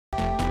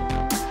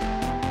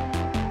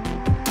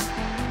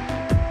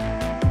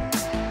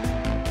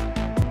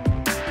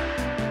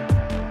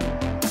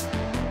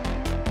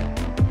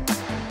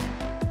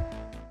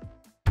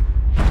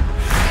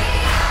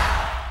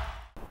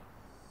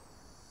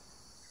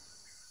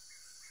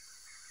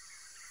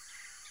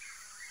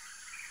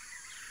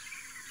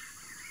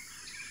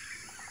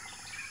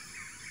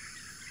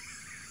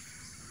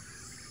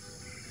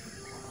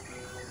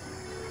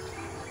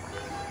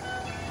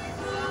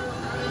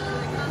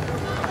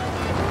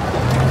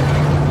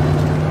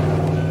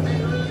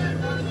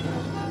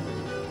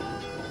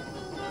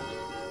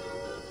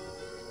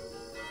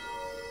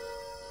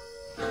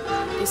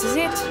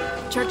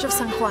Church of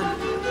San Juan.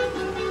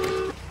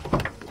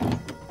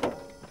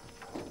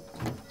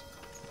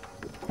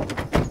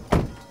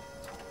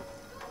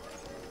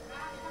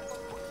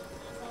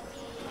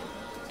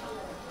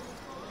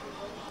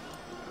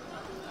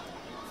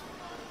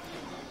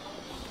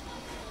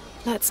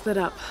 Let's split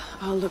up.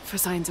 I'll look for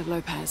signs of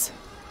Lopez.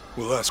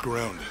 We'll ask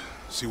around,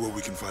 see what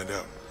we can find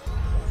out.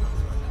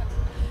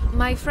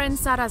 My friend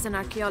Sarah's an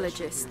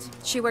archaeologist.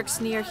 She works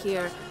near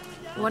here.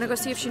 Want to go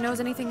see if she knows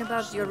anything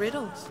about your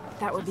riddles?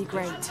 That would be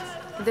great.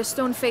 The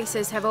stone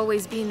faces have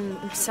always been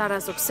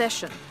Sarah's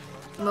obsession.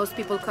 Most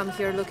people come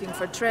here looking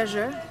for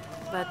treasure,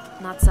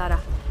 but not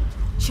Sarah.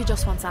 She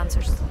just wants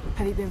answers.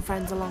 Have you been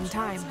friends a long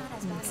time?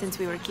 Since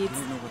we were kids.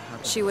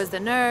 She was the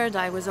nerd,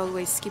 I was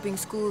always skipping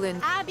school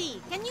and...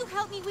 Abby, can you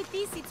help me with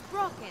this? It's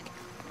broken.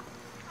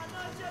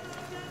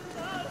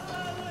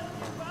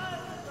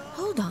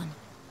 Hold on.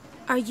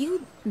 Are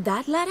you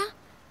that Lara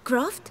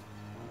Croft?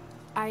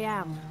 I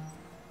am.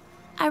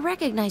 I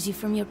recognize you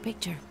from your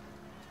picture.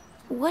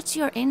 What's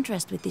your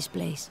interest with this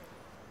place?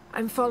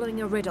 I'm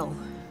following a riddle.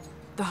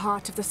 The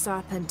heart of the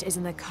serpent is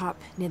in the cup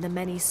near the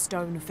many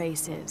stone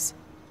faces.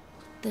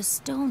 The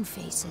stone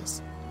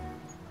faces.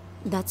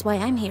 That's why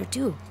I'm here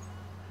too.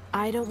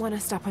 I don't want to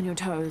step on your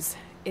toes.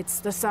 It's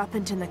the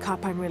serpent in the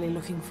cup I'm really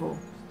looking for.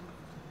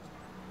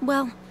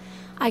 Well,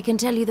 I can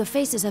tell you the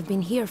faces have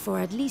been here for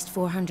at least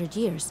 400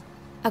 years.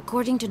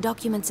 According to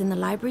documents in the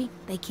library,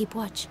 they keep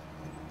watch.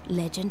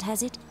 Legend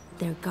has it,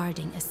 they're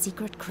guarding a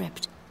secret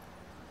crypt.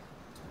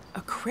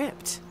 A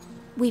crypt?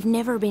 We've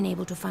never been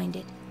able to find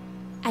it.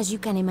 As you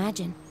can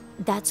imagine,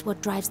 that's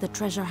what drives the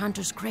treasure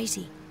hunters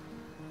crazy.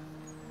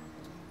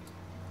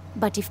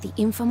 But if the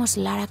infamous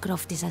Lara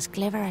Croft is as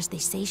clever as they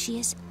say she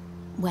is,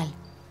 well,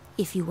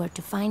 if you were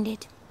to find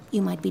it,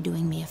 you might be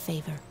doing me a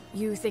favor.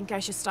 You think I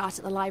should start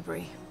at the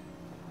library?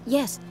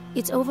 Yes,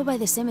 it's over by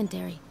the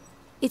cemetery.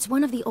 It's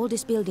one of the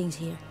oldest buildings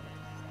here.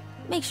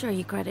 Make sure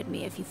you credit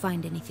me if you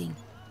find anything.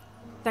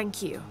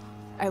 Thank you.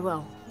 I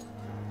will.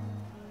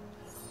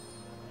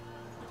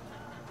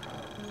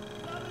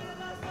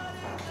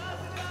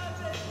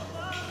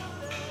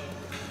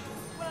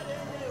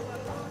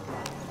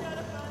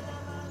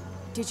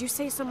 Did you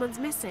say someone's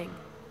missing?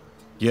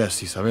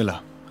 Yes,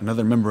 Isabela,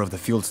 another member of the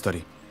field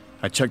study.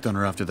 I checked on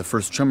her after the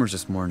first tremors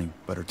this morning,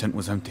 but her tent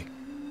was empty.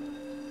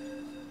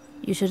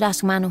 You should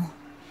ask Manu.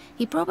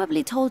 He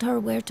probably told her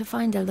where to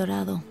find El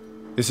Dorado.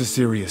 This is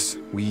serious.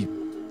 We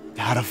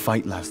had a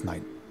fight last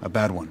night. A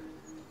bad one.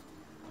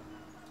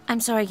 I'm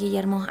sorry,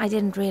 Guillermo. I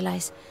didn't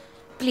realize.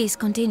 Please,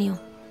 continue.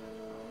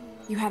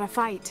 You had a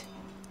fight.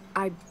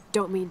 I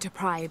don't mean to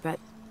pry, but...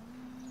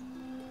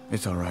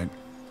 It's all right.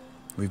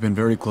 We've been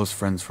very close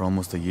friends for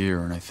almost a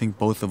year, and I think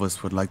both of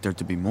us would like there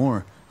to be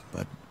more,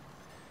 but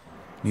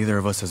neither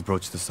of us has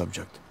broached the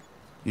subject.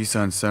 Isa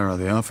and Sarah,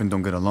 they often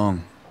don't get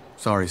along.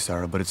 Sorry,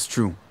 Sarah, but it's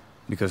true.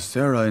 Because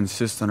Sarah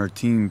insists on her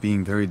team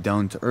being very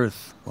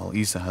down-to-earth, while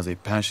Isa has a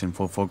passion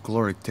for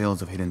folkloric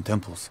tales of hidden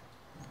temples.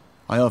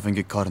 I often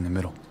get caught in the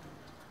middle.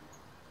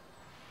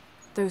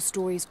 Those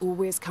stories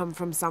always come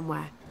from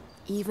somewhere.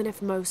 Even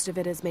if most of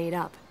it is made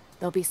up,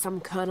 there'll be some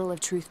kernel of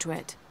truth to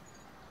it.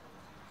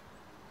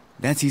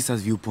 That's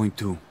Isa's viewpoint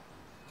too.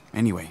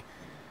 Anyway,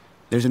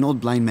 there's an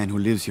old blind man who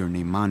lives here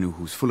named Manu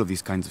who's full of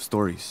these kinds of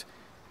stories.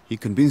 He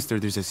convinced her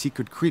there's a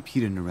secret crypt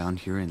hidden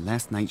around here, and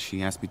last night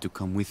she asked me to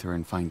come with her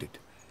and find it.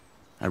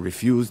 I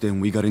refused,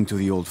 and we got into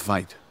the old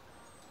fight.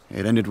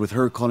 It ended with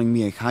her calling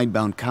me a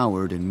hidebound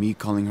coward and me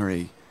calling her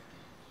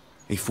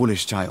a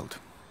foolish child.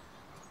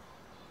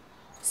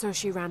 So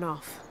she ran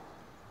off.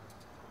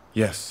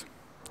 Yes.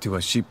 To,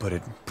 as she put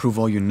it, prove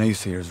all you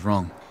naysayers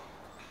wrong.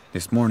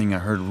 This morning I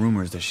heard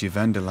rumors that she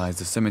vandalized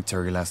the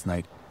cemetery last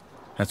night.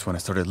 That's when I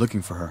started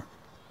looking for her.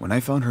 When I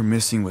found her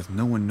missing with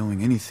no one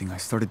knowing anything, I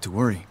started to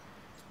worry.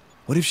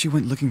 What if she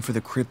went looking for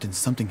the crypt and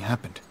something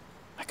happened?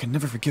 I can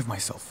never forgive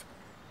myself.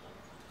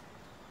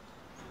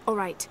 All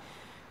right.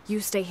 You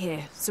stay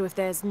here, so if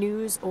there's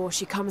news or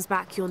she comes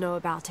back, you'll know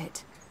about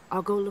it.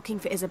 I'll go looking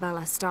for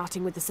Isabella,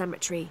 starting with the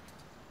cemetery.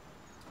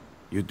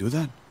 You'd do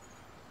that?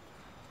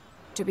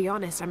 To be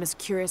honest, I'm as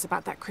curious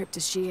about that crypt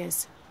as she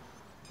is.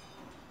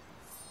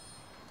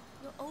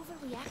 You're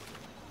overreacting.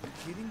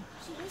 Kidding?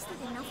 She wasted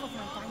enough of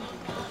my time.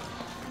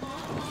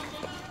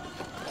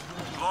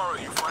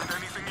 Lara, you find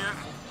anything yet?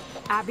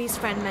 Abby's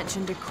friend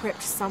mentioned a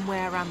crypt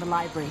somewhere around the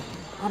library.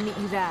 I'll meet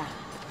you there.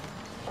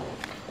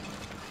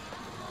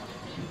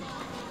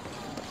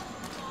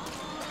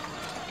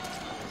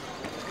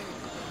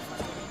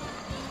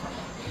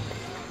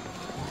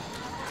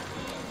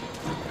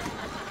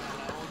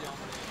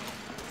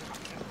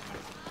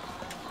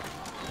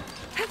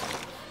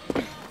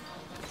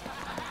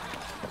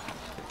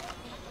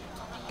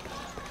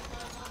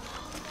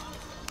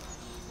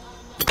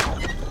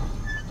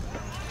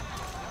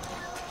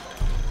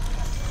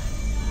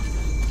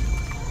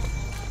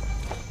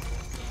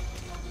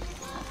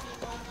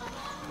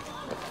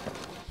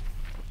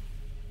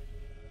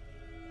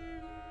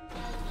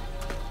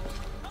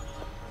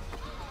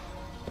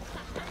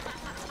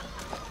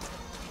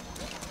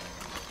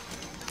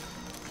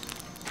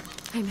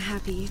 I'm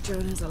happy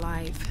Jonah's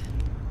alive.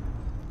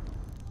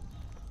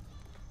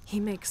 He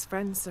makes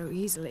friends so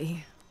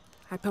easily.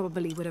 I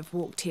probably would have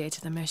walked here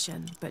to the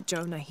mission, but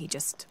Jonah, he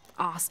just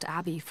asked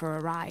Abby for a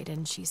ride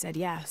and she said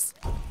yes.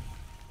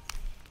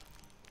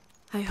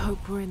 I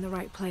hope we're in the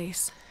right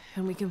place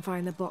and we can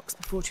find the box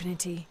before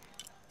Trinity.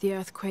 The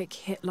earthquake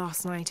hit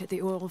last night at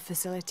the oil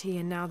facility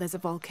and now there's a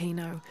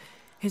volcano.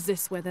 Is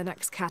this where the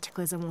next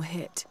cataclysm will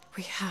hit?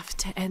 We have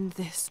to end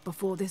this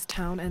before this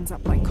town ends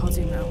up like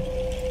Cozumel.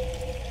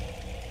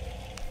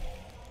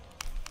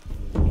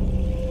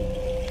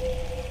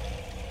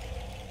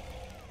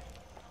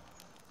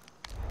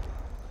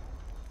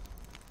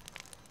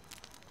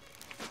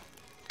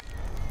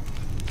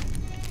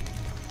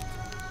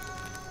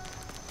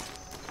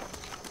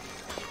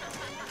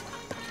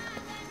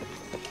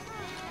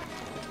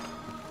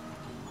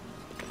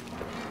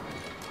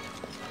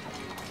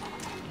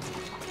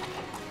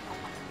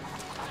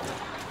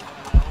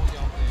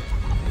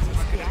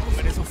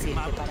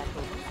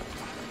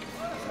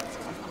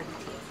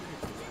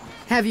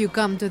 Have you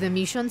come to the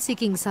mission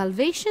seeking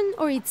salvation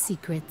or its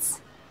secrets?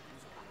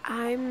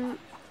 I'm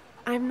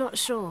not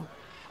sure.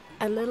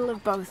 A little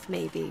of both,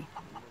 maybe.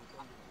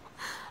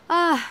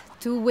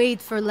 To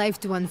wait for life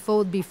to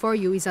unfold before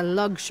you is a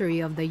luxury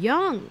of the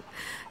young.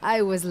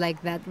 I was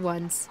like that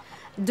once,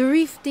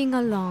 drifting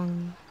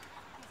along.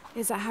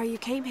 Is that how you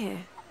came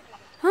here?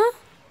 Huh?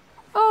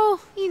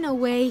 Oh, in a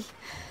way.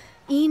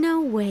 In a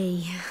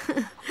way.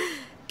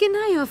 Can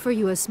I offer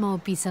you a small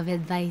piece of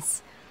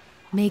advice?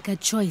 Make a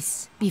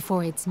choice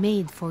before it's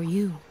made for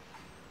you.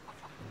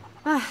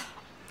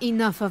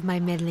 Enough of my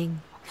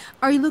meddling.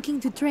 Are you looking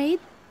to trade?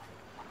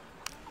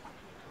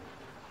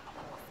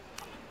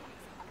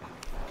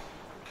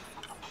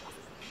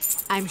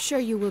 I'm sure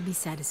you will be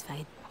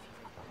satisfied.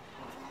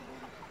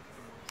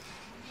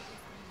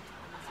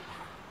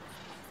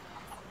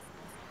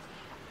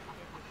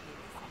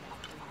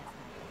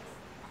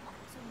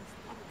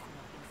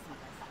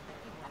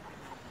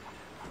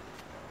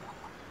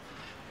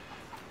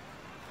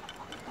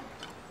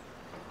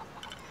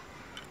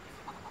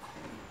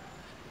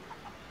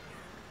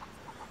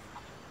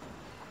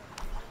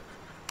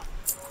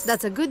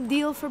 That's a good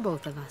deal for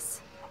both of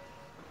us.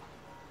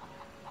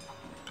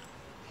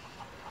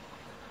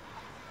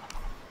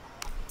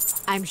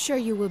 I'm sure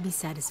you will be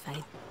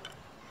satisfied.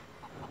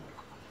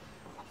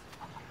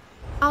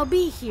 I'll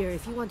be here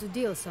if you want to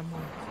deal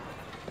somewhere.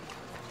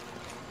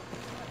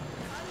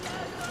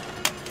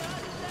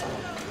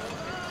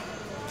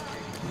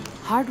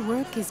 Hard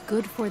work is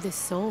good for the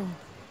soul.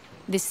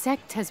 The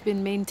sect has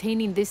been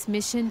maintaining this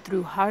mission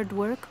through hard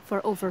work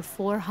for over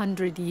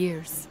 400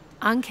 years.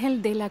 Angel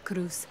de la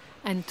Cruz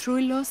and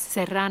Trulos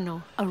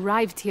Serrano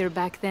arrived here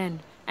back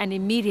then and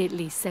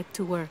immediately set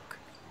to work.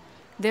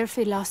 Their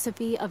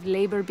philosophy of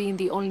labor being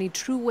the only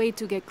true way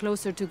to get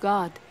closer to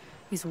God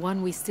is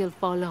one we still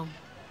follow,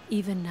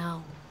 even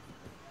now.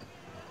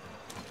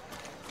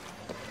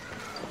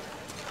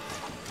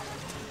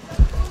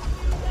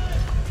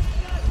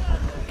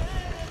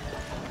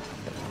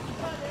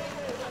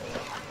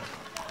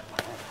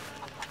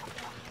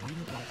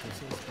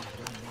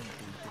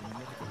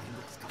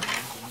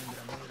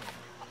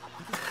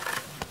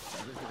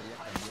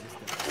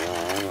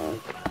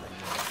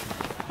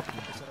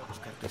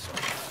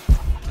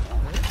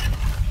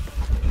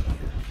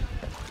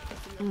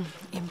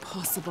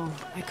 Impossible.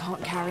 I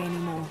can't carry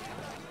anymore.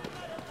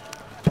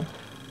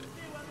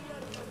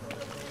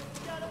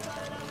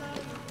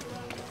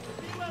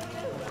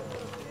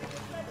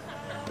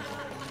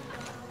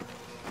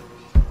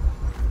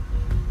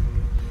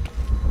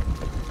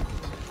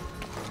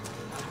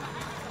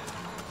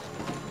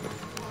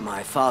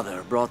 My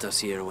father brought us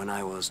here when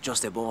I was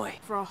just a boy.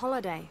 For a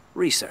holiday?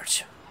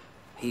 Research.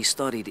 He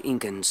studied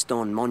Incan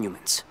stone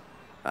monuments.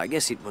 I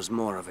guess it was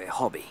more of a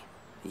hobby.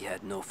 He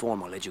had no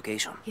formal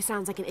education. He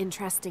sounds like an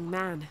interesting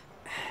man.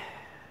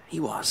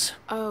 He was.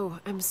 Oh,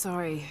 I'm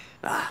sorry.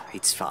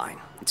 It's fine.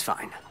 It's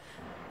fine.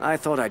 I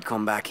thought I'd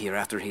come back here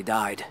after he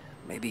died.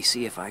 Maybe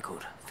see if I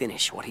could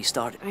finish what he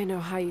started. I know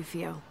how you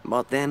feel.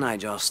 But then I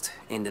just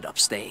ended up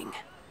staying.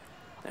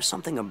 There's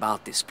something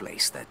about this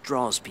place that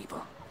draws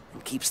people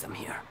and keeps them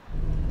here.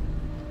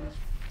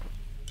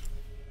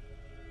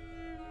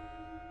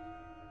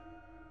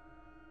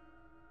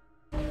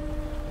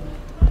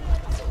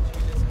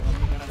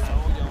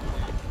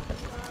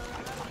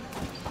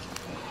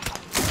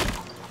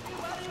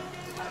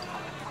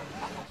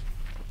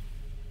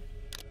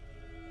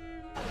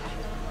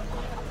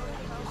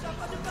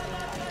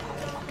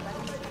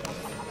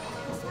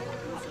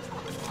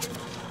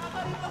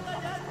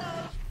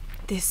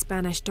 This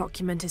Spanish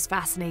document is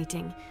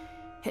fascinating.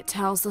 It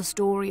tells the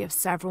story of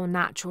several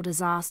natural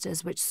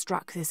disasters which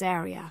struck this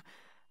area.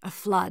 A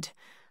flood,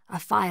 a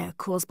fire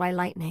caused by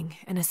lightning,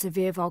 and a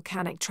severe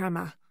volcanic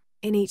tremor.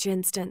 In each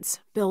instance,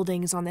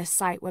 buildings on this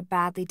site were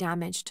badly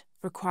damaged,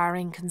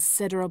 requiring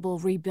considerable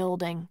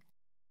rebuilding.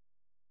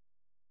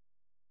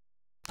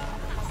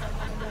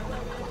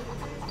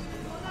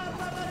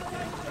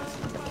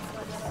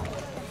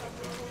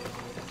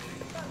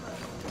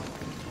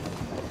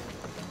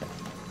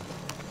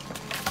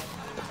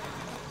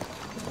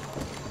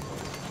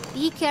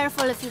 Be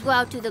Careful if you go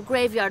out to the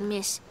graveyard,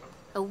 miss.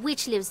 A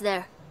witch lives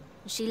there.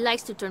 She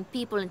likes to turn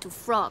people into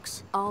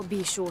frogs. I'll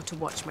be sure to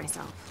watch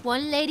myself.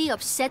 One lady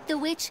upset the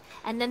witch,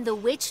 and then the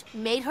witch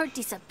made her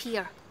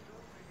disappear.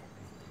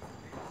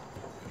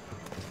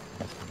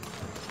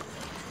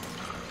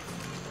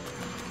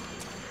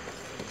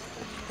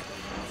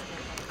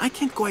 I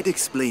can't quite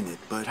explain it,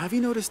 but have you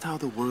noticed how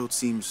the world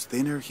seems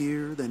thinner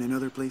here than in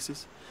other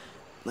places?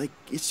 Like,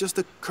 it's just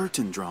a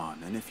curtain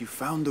drawn, and if you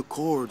found the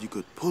cord, you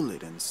could pull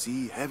it and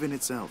see heaven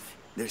itself.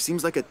 There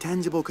seems like a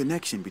tangible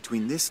connection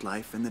between this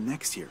life and the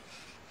next here.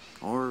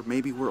 Or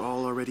maybe we're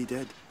all already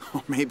dead.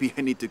 Or maybe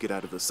I need to get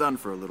out of the sun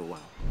for a little while.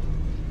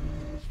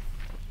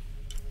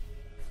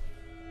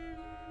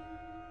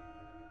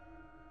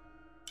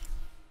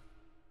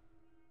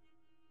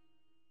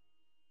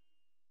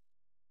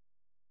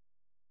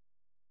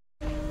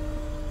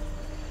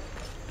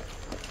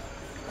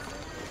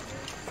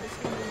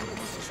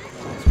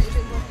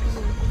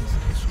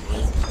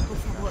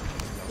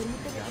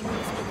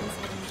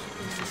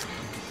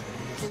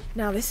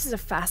 Now, this is a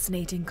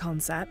fascinating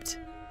concept.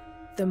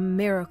 The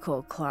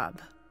Miracle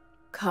Club.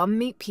 Come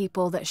meet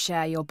people that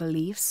share your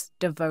beliefs,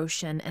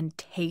 devotion, and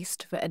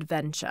taste for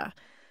adventure.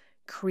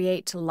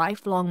 Create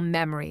lifelong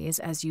memories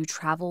as you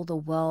travel the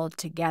world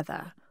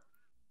together.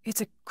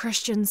 It's a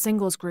Christian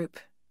singles group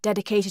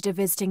dedicated to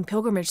visiting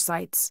pilgrimage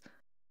sites.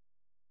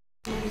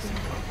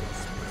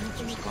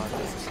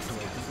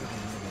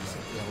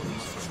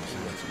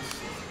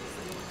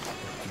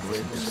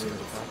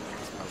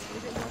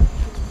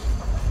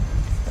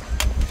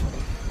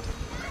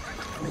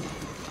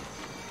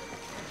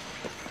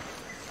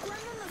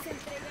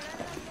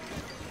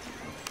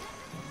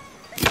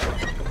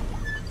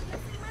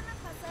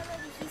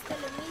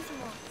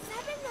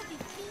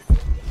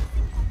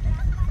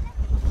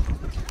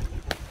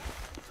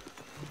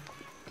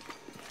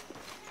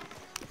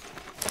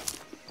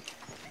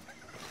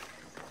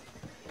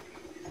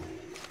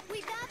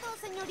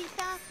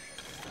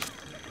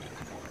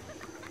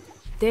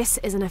 This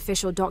is an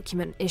official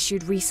document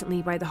issued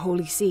recently by the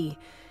Holy See.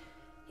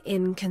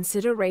 In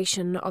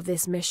consideration of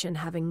this mission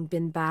having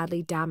been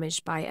badly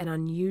damaged by an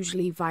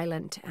unusually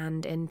violent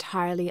and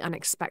entirely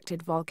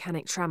unexpected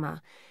volcanic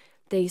tremor,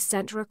 they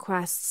sent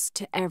requests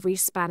to every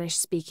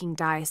Spanish-speaking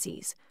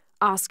diocese,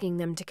 asking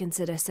them to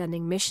consider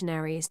sending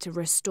missionaries to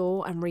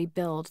restore and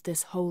rebuild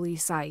this holy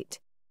site.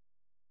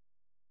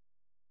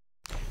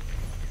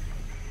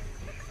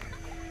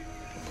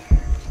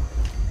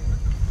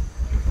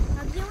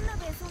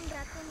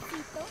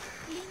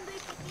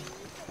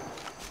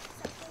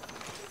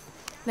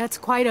 That's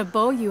quite a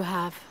bow you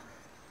have.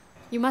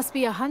 You must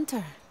be a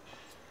hunter.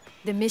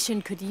 The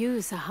mission could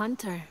use a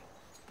hunter.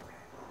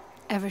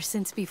 Ever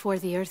since before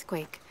the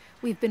earthquake,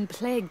 we've been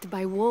plagued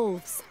by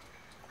wolves.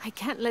 I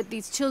can't let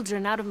these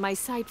children out of my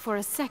sight for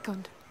a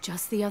second.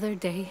 Just the other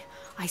day,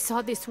 I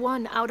saw this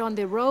one out on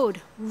the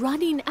road,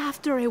 running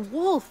after a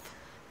wolf.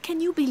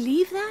 Can you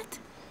believe that?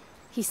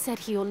 He said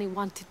he only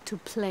wanted to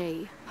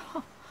play.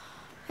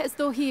 As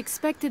though he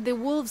expected the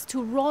wolves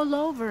to roll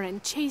over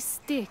and chase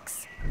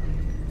sticks.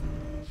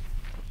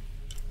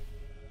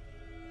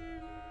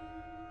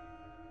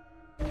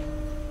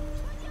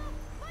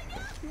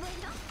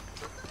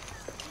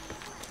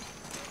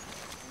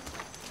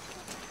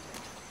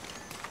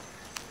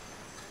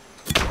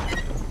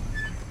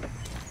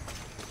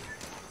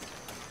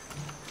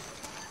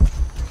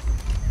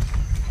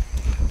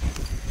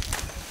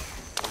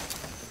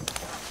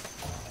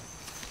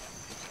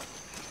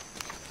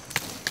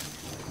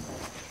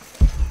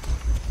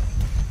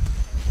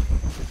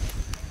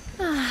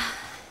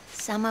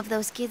 Some of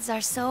those kids are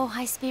so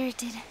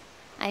high-spirited.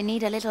 I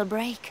need a little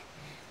break.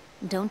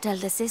 Don't tell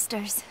the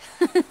sisters.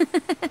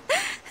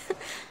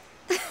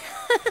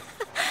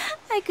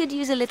 I could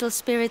use a little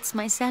spirits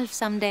myself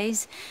some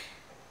days,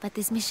 but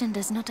this mission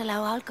does not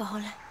allow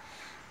alcohol,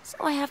 so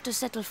I have to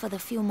settle for the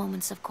few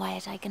moments of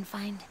quiet I can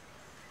find.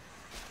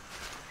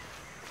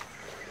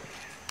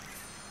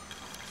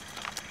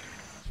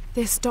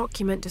 This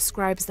document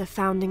describes the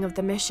founding of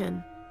the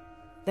mission.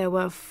 There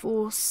were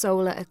 4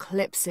 solar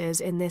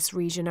eclipses in this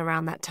region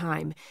around that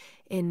time,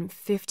 in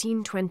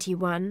 1521,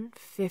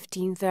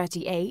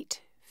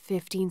 1538,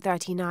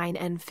 1539,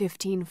 and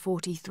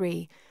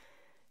 1543.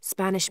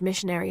 Spanish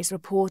missionaries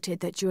reported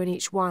that during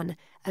each one,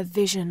 a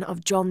vision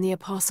of John the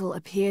Apostle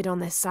appeared on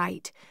this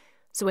site.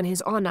 So in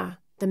his honor,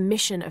 the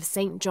mission of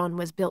St. John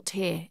was built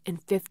here in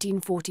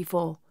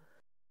 1544.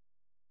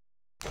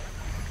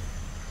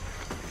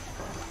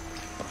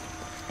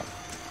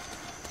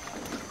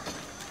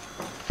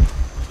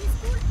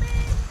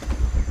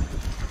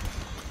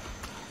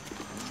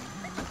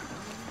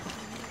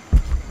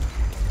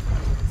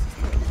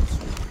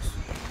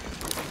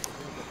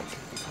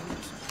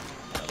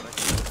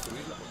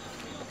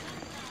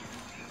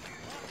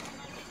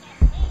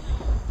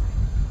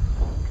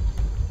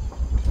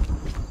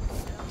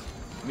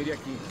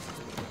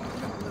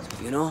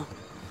 You know,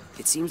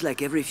 it seems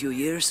like every few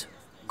years,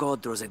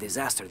 God throws a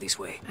disaster this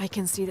way. I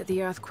can see that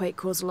the earthquake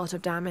caused a lot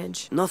of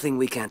damage. Nothing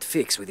we can't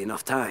fix with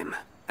enough time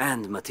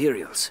and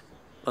materials.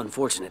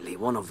 Unfortunately,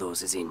 one of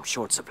those is in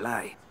short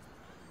supply.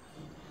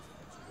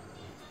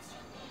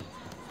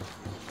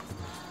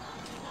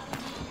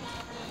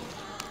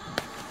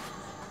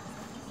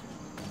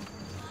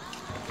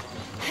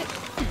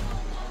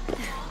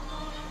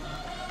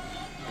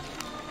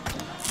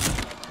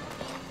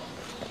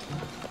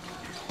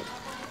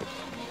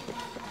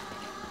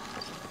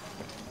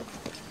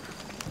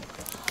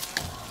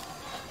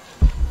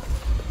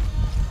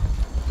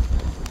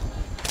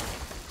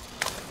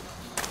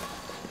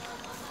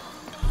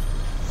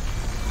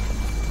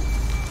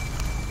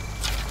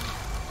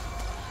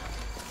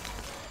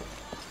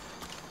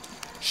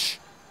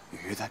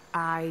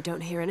 I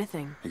don't hear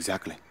anything.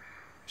 Exactly.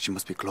 She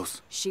must be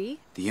close. She?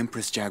 The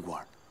Empress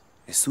Jaguar.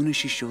 As soon as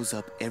she shows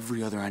up,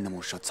 every other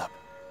animal shuts up.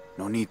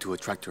 No need to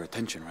attract her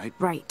attention, right?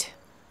 Right.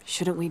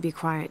 Shouldn't we be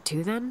quiet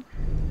too, then?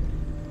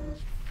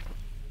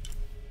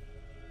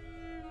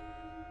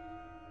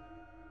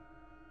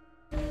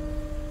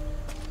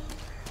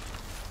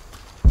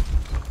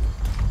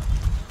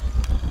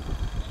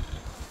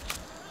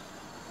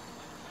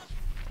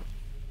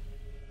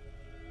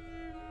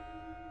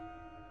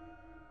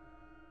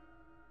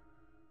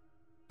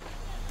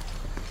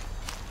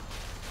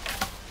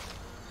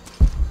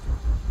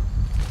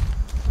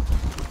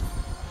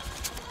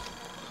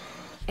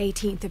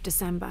 "18th of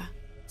December,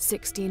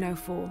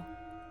 1604.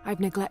 I've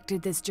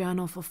neglected this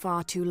journal for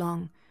far too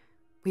long.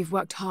 We've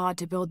worked hard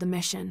to build the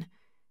mission.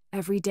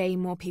 Every day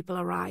more people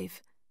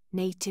arrive.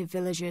 Native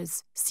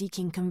villagers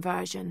seeking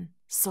conversion,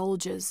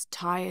 soldiers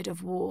tired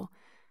of war,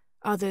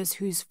 others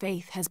whose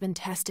faith has been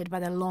tested by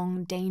the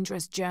long,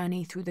 dangerous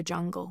journey through the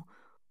jungle,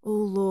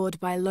 all lured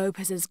by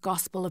Lopez's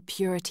gospel of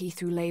purity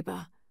through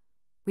labor.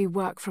 We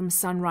work from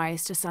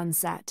sunrise to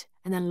sunset,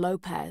 and then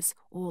Lopez,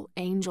 or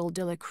Angel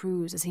de la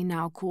Cruz as he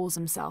now calls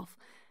himself,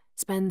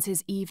 spends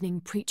his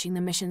evening preaching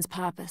the mission's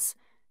purpose,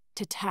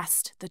 to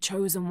test the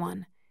chosen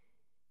one.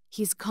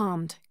 He's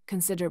calmed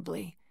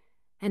considerably,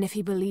 and if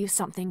he believes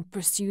something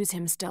pursues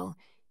him still,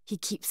 he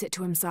keeps it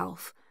to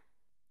himself.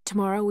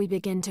 Tomorrow we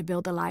begin to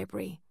build the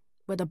library,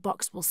 where the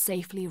box will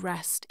safely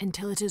rest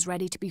until it is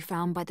ready to be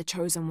found by the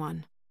chosen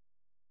one.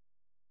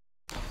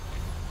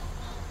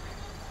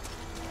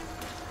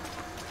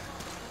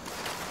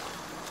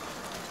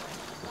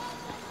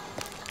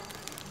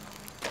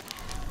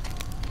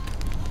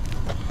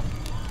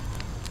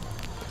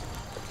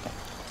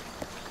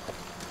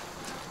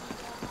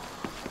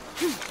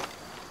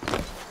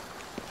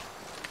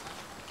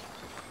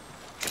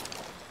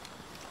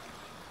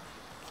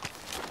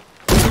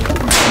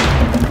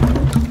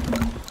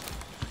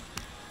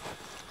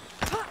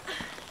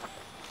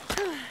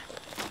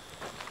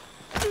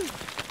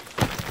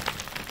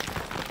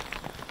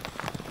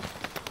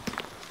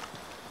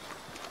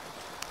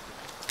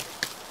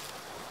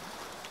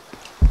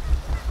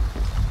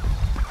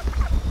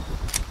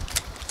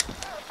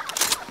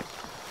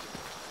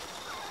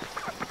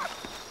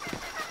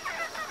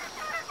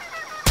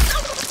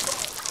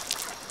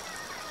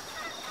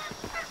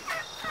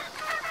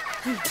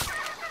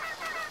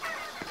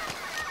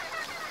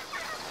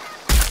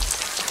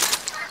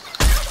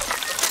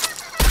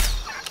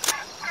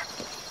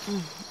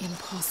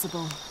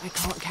 Impossible. I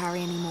can't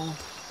carry anymore.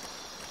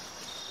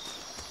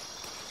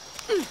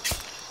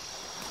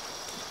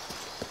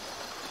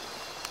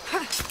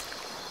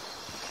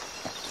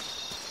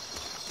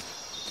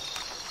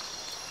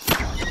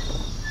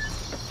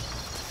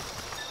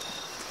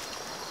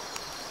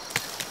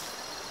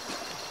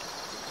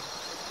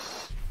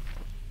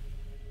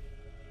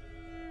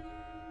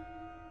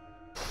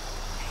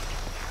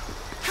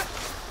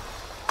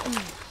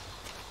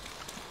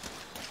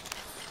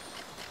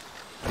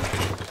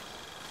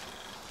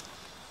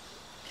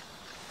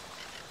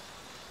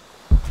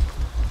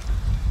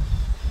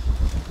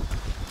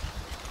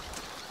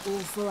 All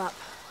full up.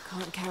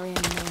 Can't carry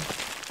anymore.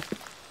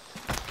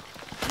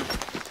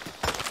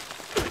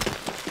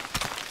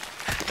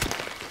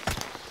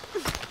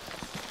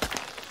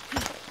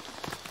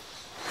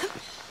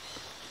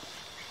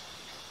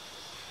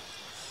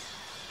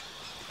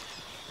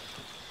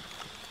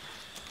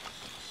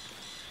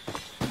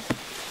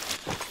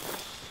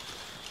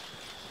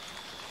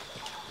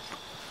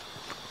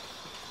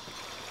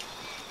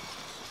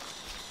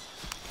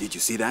 Did you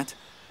see that?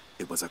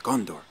 It was a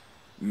condor.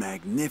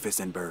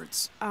 Magnificent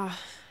birds.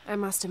 I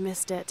must have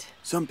missed it.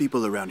 Some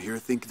people around here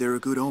think they're a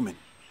good omen,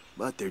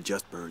 but they're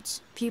just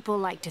birds. People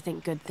like to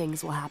think good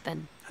things will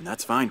happen. And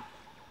that's fine,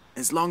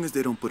 as long as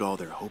they don't put all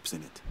their hopes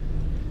in it.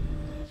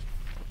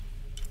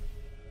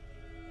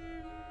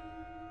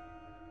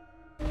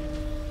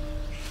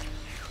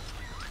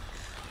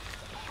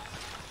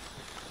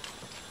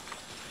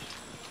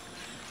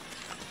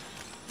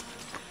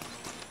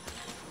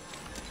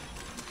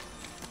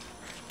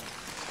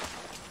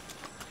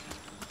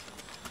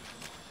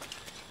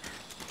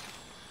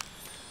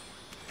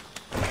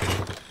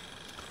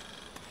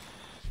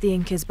 The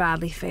ink is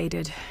badly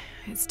faded.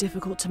 It's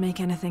difficult to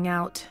make anything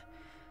out.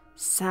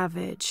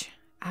 Savage,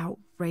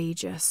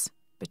 outrageous,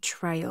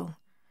 betrayal.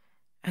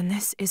 And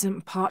this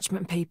isn't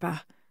parchment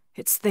paper.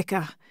 It's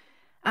thicker.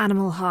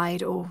 Animal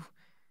hide or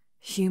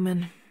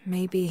Human,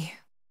 maybe.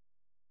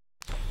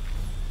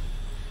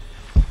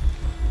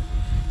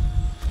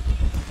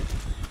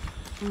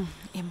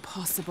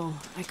 Impossible.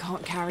 I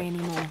can't carry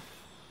anymore.